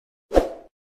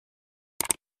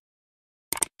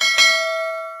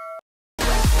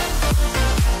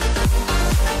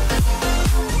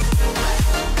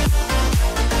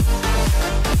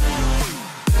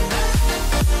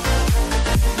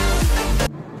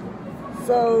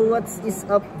So what is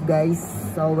up guys?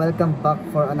 So welcome back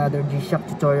for another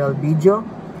G-Shock tutorial video.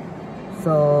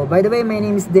 So by the way, my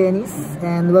name is Dennis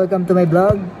and welcome to my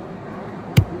vlog.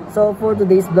 So for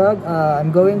today's vlog,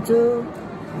 I'm going to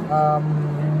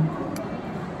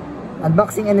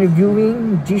unboxing and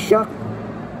reviewing G-Shock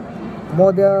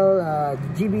model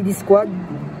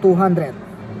GBD-200.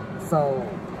 So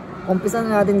umpisa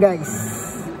na natin guys.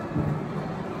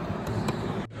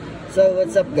 So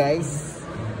what's up guys?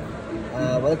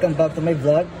 Welcome back to my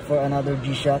vlog for another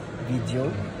G-Shock video.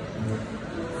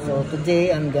 So today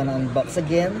I'm gonna unbox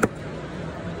again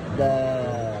the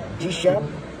G-Shock.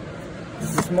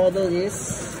 This model is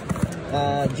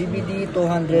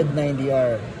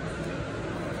GBD-200-9DR.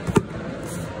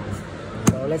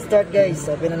 So let's start guys.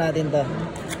 Open na natin to.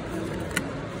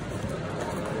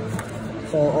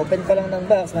 So open pa lang ng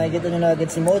box, makikita nyo na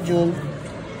agad si module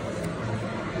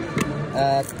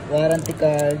at warranty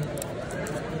card,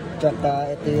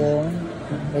 tsaka ito yung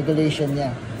regulation niya.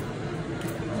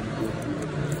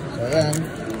 So ayan,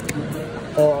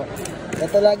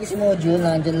 ito lagi si module,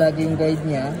 nandyan lagi yung guide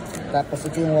niya, tapos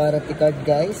ito yung warranty card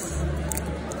guys,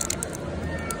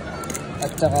 at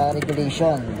tsaka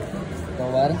regulation. So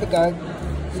warranty card,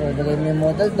 so lagay mo yung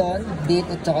model doon, date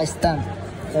at tsaka stamp.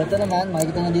 So ito naman,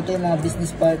 makikita nyo dito yung mga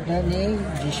business partner ni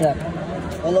G-Shock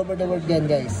all over the world yan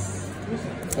guys.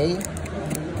 Okay,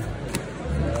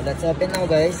 so let's open now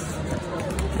guys.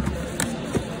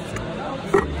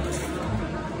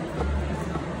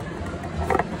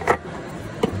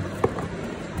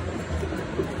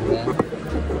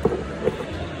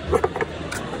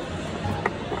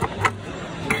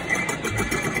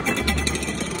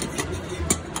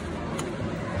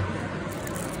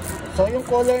 So yung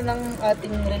color ng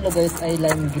ating relo guys ay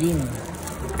lime green.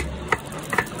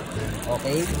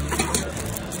 Okay.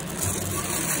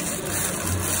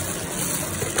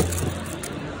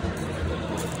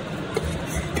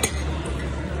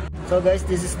 So guys,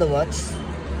 this is the watch.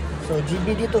 So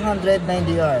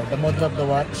GBD-200-9DR, the model of the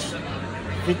watch.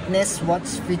 Fitness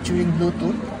watch featuring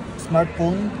Bluetooth,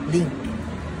 smartphone link.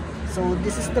 So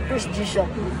this is the first G-Shock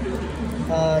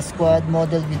squad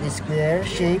model with a square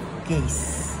shape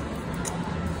case.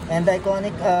 And the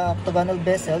iconic octagonal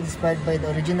bezel inspired by the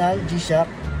original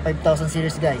G-Shock 5000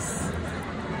 series guys.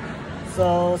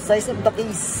 So size of the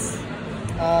case,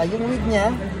 yung width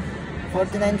niya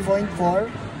 49.4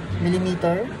 mm,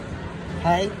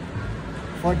 height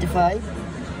 45,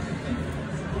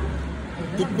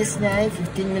 thickness niya ay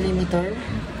 15 mm,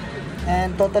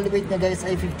 and total weight niya guys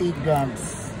ay 58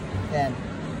 grams. Yan.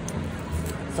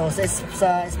 So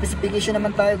sa specification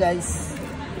naman tayo guys.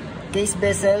 Case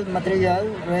bezel material,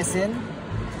 resin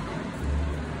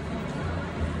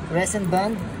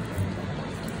band,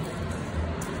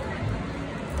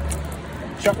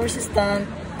 shock resistant,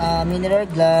 mineral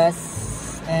glass,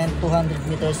 and 200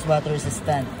 meters water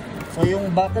resistant. So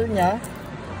yung buckle niya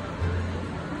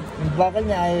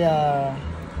ay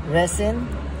resin.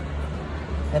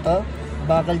 Ito,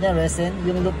 buckle niya resin,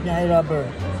 yung loop niya ay rubber.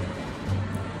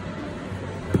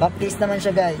 Back case naman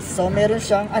siya guys. So meron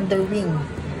siyang underwing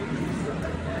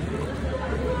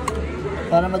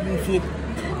para maging fit.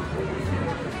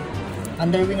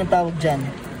 Underwing ang tawag dyan.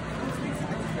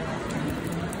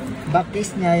 Back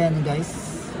case niya yan guys.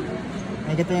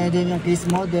 Nakikita nyo din yung case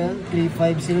model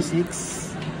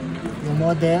 3506. Yung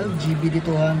model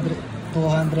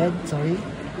GBD-200, sorry.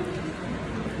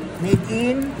 Made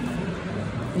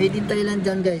in Thailand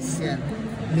dyan guys. Yan.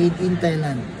 Made in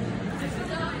Thailand.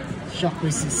 Shock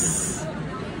resist.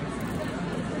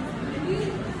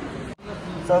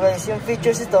 So guys, yung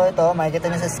features ito, makikita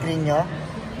nyo sa screen nyo.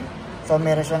 So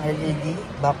meron siyang LED,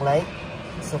 backlight,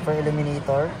 super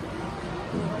illuminator,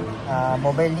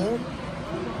 mobile link,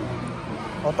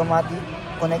 automatic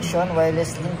connection,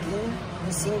 wireless linking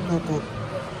using Bluetooth,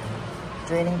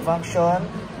 training function,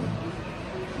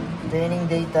 training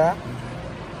data,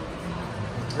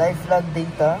 live flag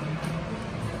data,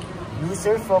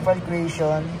 user profile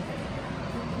creation,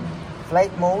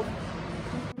 flight mode,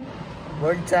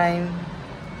 world time,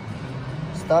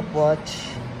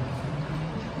 stopwatch,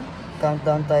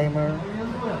 countdown timer,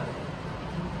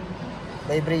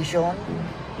 vibration,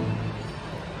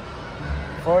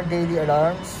 4 daily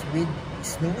alarms with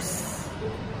snooze,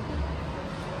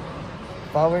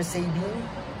 power saving,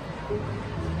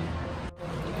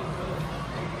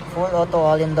 full auto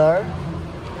calendar,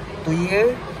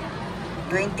 2-year,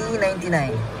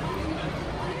 2099,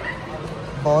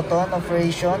 button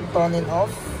operation, turn and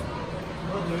off,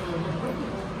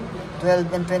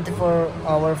 12 and 24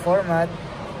 hour format,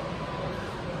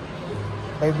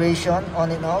 vibration on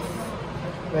and off,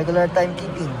 regular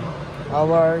timekeeping,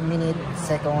 hour, minute,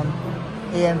 second,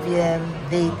 AM, PM,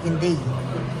 date in day.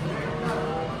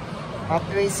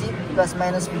 Accuracy plus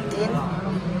minus 15.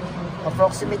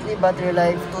 Approximately battery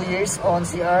life 2 years on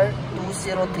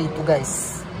CR2032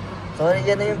 guys. So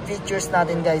yan na yung features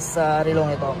natin guys sa relong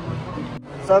ito.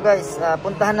 So guys,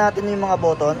 puntahan natin yung mga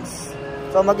buttons.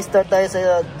 So mag-start tayo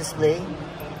sa display.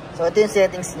 So ito yung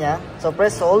settings niya. So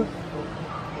press hold.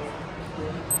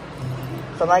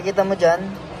 So makikita mo dyan,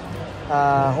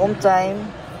 home time,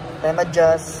 time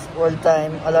adjust, world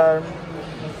time, alarm.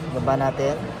 Baba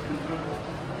natin.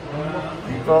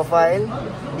 Profile,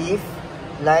 leaf,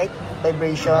 light,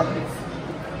 vibration,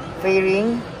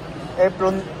 fairing,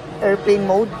 airplane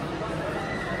mode,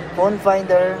 phone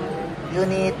finder,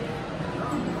 unit,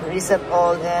 reset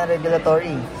all, and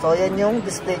regulatory. So yan yung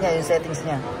display niya, yung settings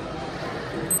niya.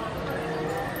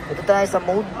 Ito tayo sa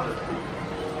mode.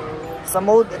 Sa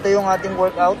mode, ito yung ating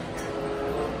workout,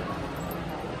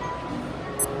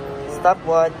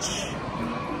 stopwatch,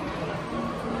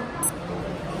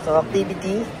 so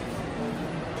activity,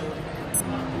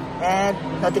 and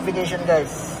notification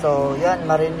guys. So yan,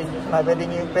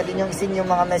 pwede nyo isin yung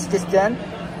mga messages dyan.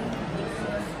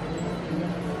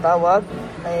 Tawag,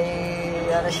 may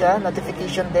ano siya,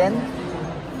 notification din.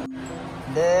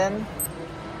 Then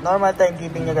normal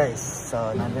timekeeping nyo guys.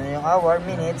 So nandun na yung hour,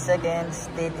 minutes, seconds,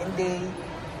 date in day,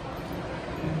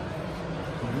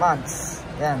 months.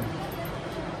 Yan.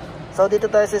 So dito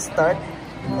tayo sa start.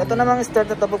 Ito namang start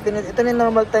na tapos ito na yung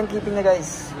normal timekeeping nyo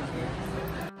guys.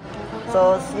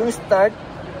 So, yung start,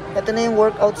 ito na yung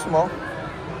workouts mo.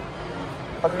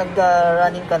 Pag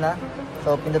nag-running ka na,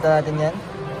 so pindutan natin yan.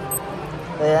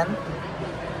 So, yan.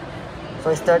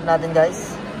 So, start natin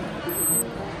guys.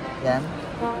 Yan.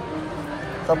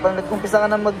 So, pag nag-umpisa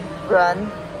ka na mag-run,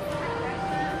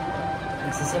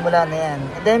 magsisimula na yan.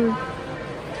 And then,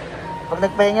 pag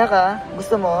nagpahinga ka,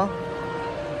 gusto mo,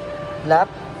 lap.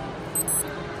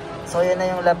 So, yan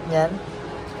na yung lap niyan.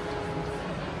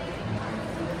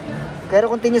 Pero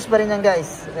continuous pa rin yan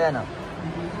guys. Ayan o.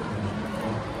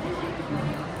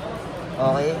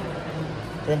 Okay.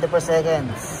 20 per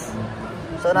seconds.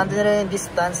 So nandun na rin yung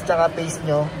distance tsaka pace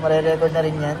nyo. Mare-record na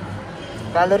rin yan.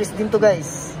 Calories din to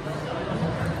guys.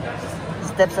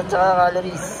 Steps at tsaka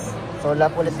calories. So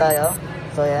lap ulit tayo.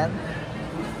 So ayan.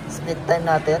 Split time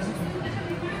natin.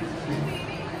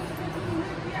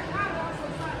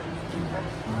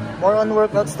 More on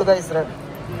workouts to guys.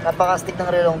 Napaka-stick ng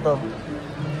relong to.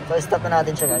 So, stop na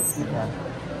natin siya guys. Yan.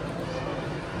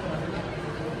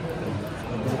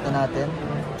 Delete na natin.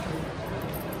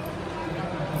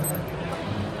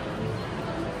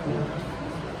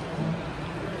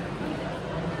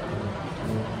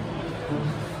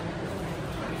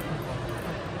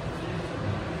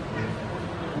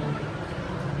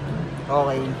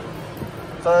 Okay.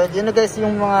 So, yun na guys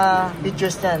yung mga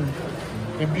features niyan.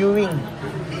 Reviewing.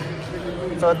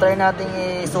 So, try natin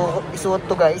isuot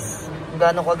to guys.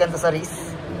 Gaano kaganda sa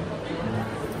wrist.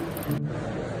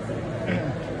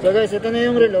 So guys, ito na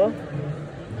yung relo.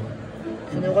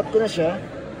 Sinukat ko na siya.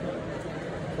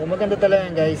 So maganda talaga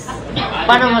yan guys.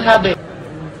 Paano masabi?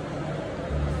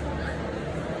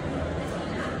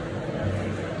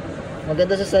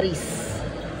 Maganda siya sa wrist.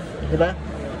 Diba?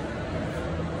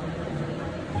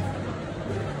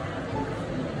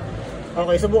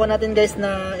 Okay, subukan natin guys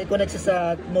na i-connect siya sa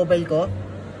mobile ko.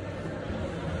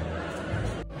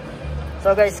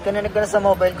 So guys, connect ko na sa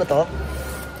mobile ko to.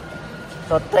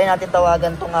 So try natin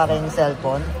tawagan tong aking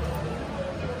cellphone.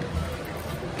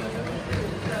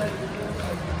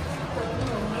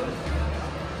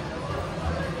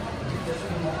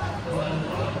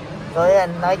 So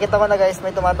ayan, nakikita ko na guys,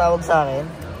 may tumatawag sa akin.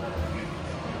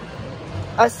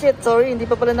 Ah shit, sorry, hindi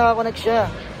pa pala nakakonect siya.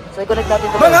 So i-connect natin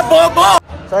to guys. Mga bobo!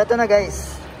 So ito na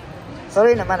guys.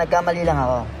 Sorry naman, nagkamali lang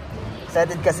ako.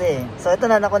 Excited kasi. So ito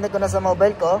na, nakonect ko na sa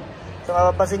mobile ko. So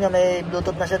mapapansin nyo, may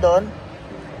Bluetooth na siya doon.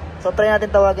 So try natin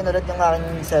tawagin ulit yung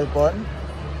aking cellphone.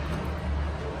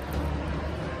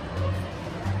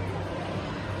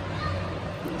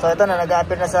 So ito na,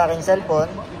 nag-appear na sa aking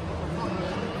cellphone.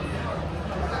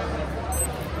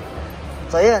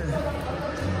 So yun,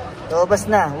 lumabas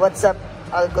na. What's up,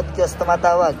 Alcott Kios,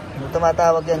 tumatawag.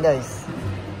 Tumatawag yan guys.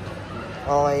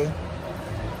 Okay.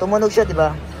 Tumunog siya,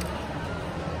 diba?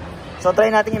 So try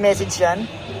natin i-message yan.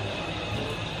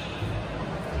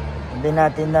 Hindi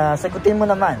natin na sagutin mo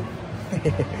naman.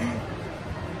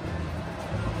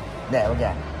 Hindi, wag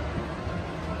yan.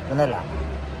 Ito na lang.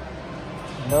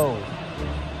 No.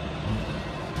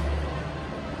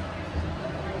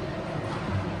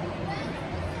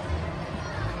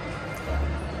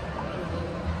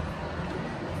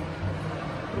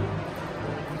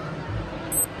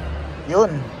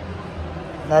 Yun.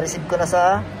 Na-receive ko na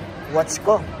sa watch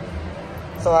ko.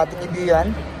 So ating i-view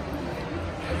yan.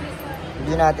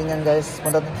 View natin yan guys.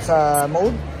 Punta dito sa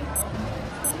mode.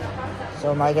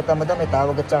 So makikita mo doon may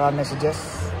tawag at saka messages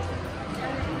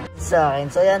sa akin.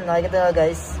 So yan, nakikita nyo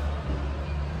guys,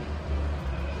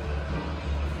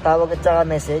 tawag at saka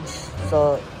message.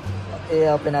 So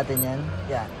i-open natin yan.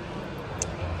 Yan.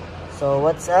 So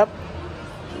what's up,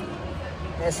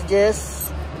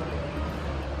 messages,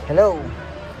 hello.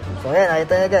 So yan,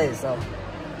 nakita nyo guys. So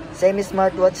same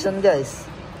smartwatch yan guys.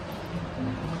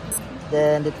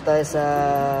 Then dito tayo sa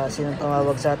sinong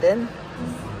tumawag sa atin.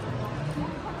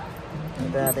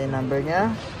 Ito natin yung number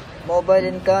nya.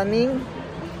 Mobile incoming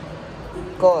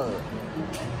call.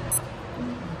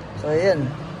 So yun.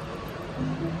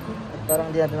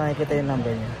 Parang di natin nakikita yung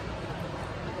number nya.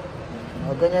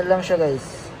 O ganyan lang siya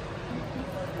guys.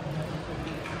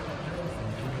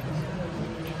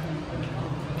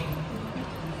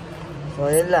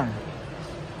 So yun lang.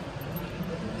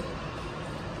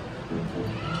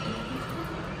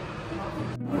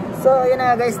 So ayun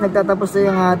na guys, nagtatapos na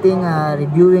yung ating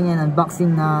reviewing and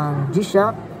unboxing ng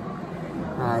G-Shock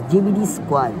GBD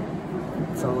Squad.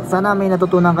 So sana may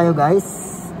natutunan kayo guys.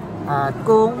 At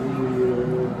kung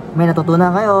may natutunan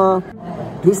kayo,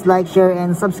 please like, share,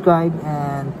 and subscribe,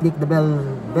 and click the bell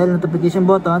notification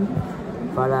button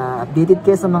para updated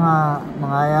kayo sa mga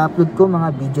i-upload ko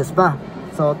mga videos pa.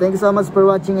 So thank you so much for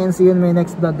watching and see you in my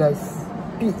next vlog guys.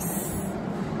 Peace!